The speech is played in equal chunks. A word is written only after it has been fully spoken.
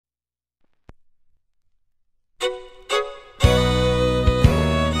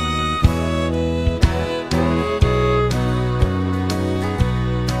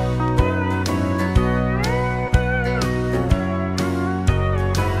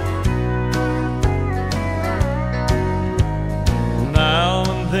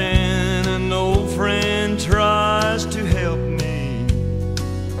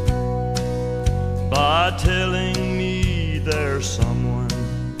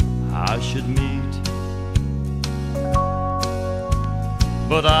should meet.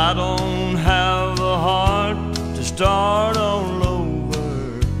 But I don't have the heart to start all over,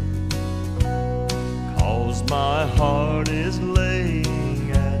 'cause my heart is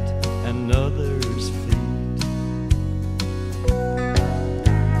laying at another's feet.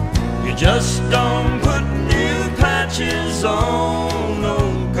 You just don't put new patches on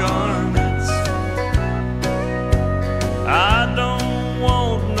old garments. I don't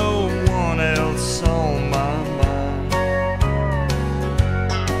want no one else on my mind.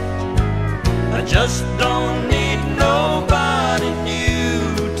 I just don't need nobody new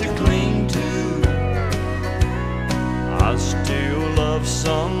to cling to. I still love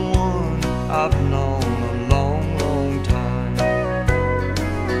someone I've known a long, long time.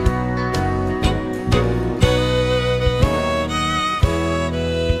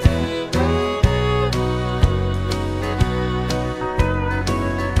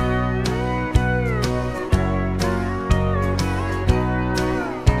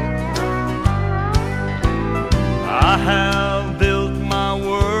 I have built my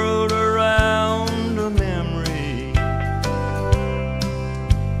world around a memory,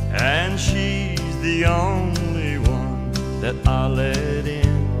 and she's the only one that I let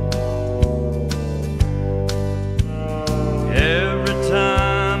in. Every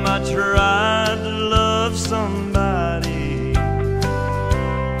time I try to love somebody,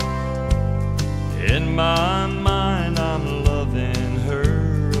 in my mind I'm loving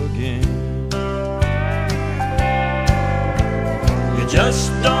her again. You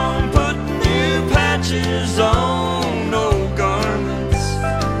just don't put new patches on old garments.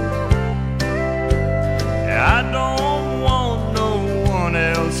 I don't want no one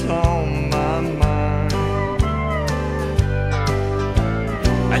else on my mind.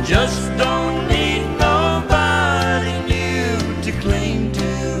 I just don't need nobody new to cling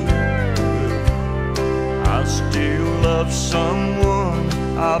to. I still love someone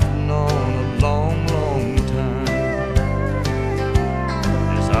I've known a long, long time.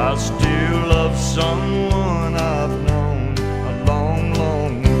 I still love someone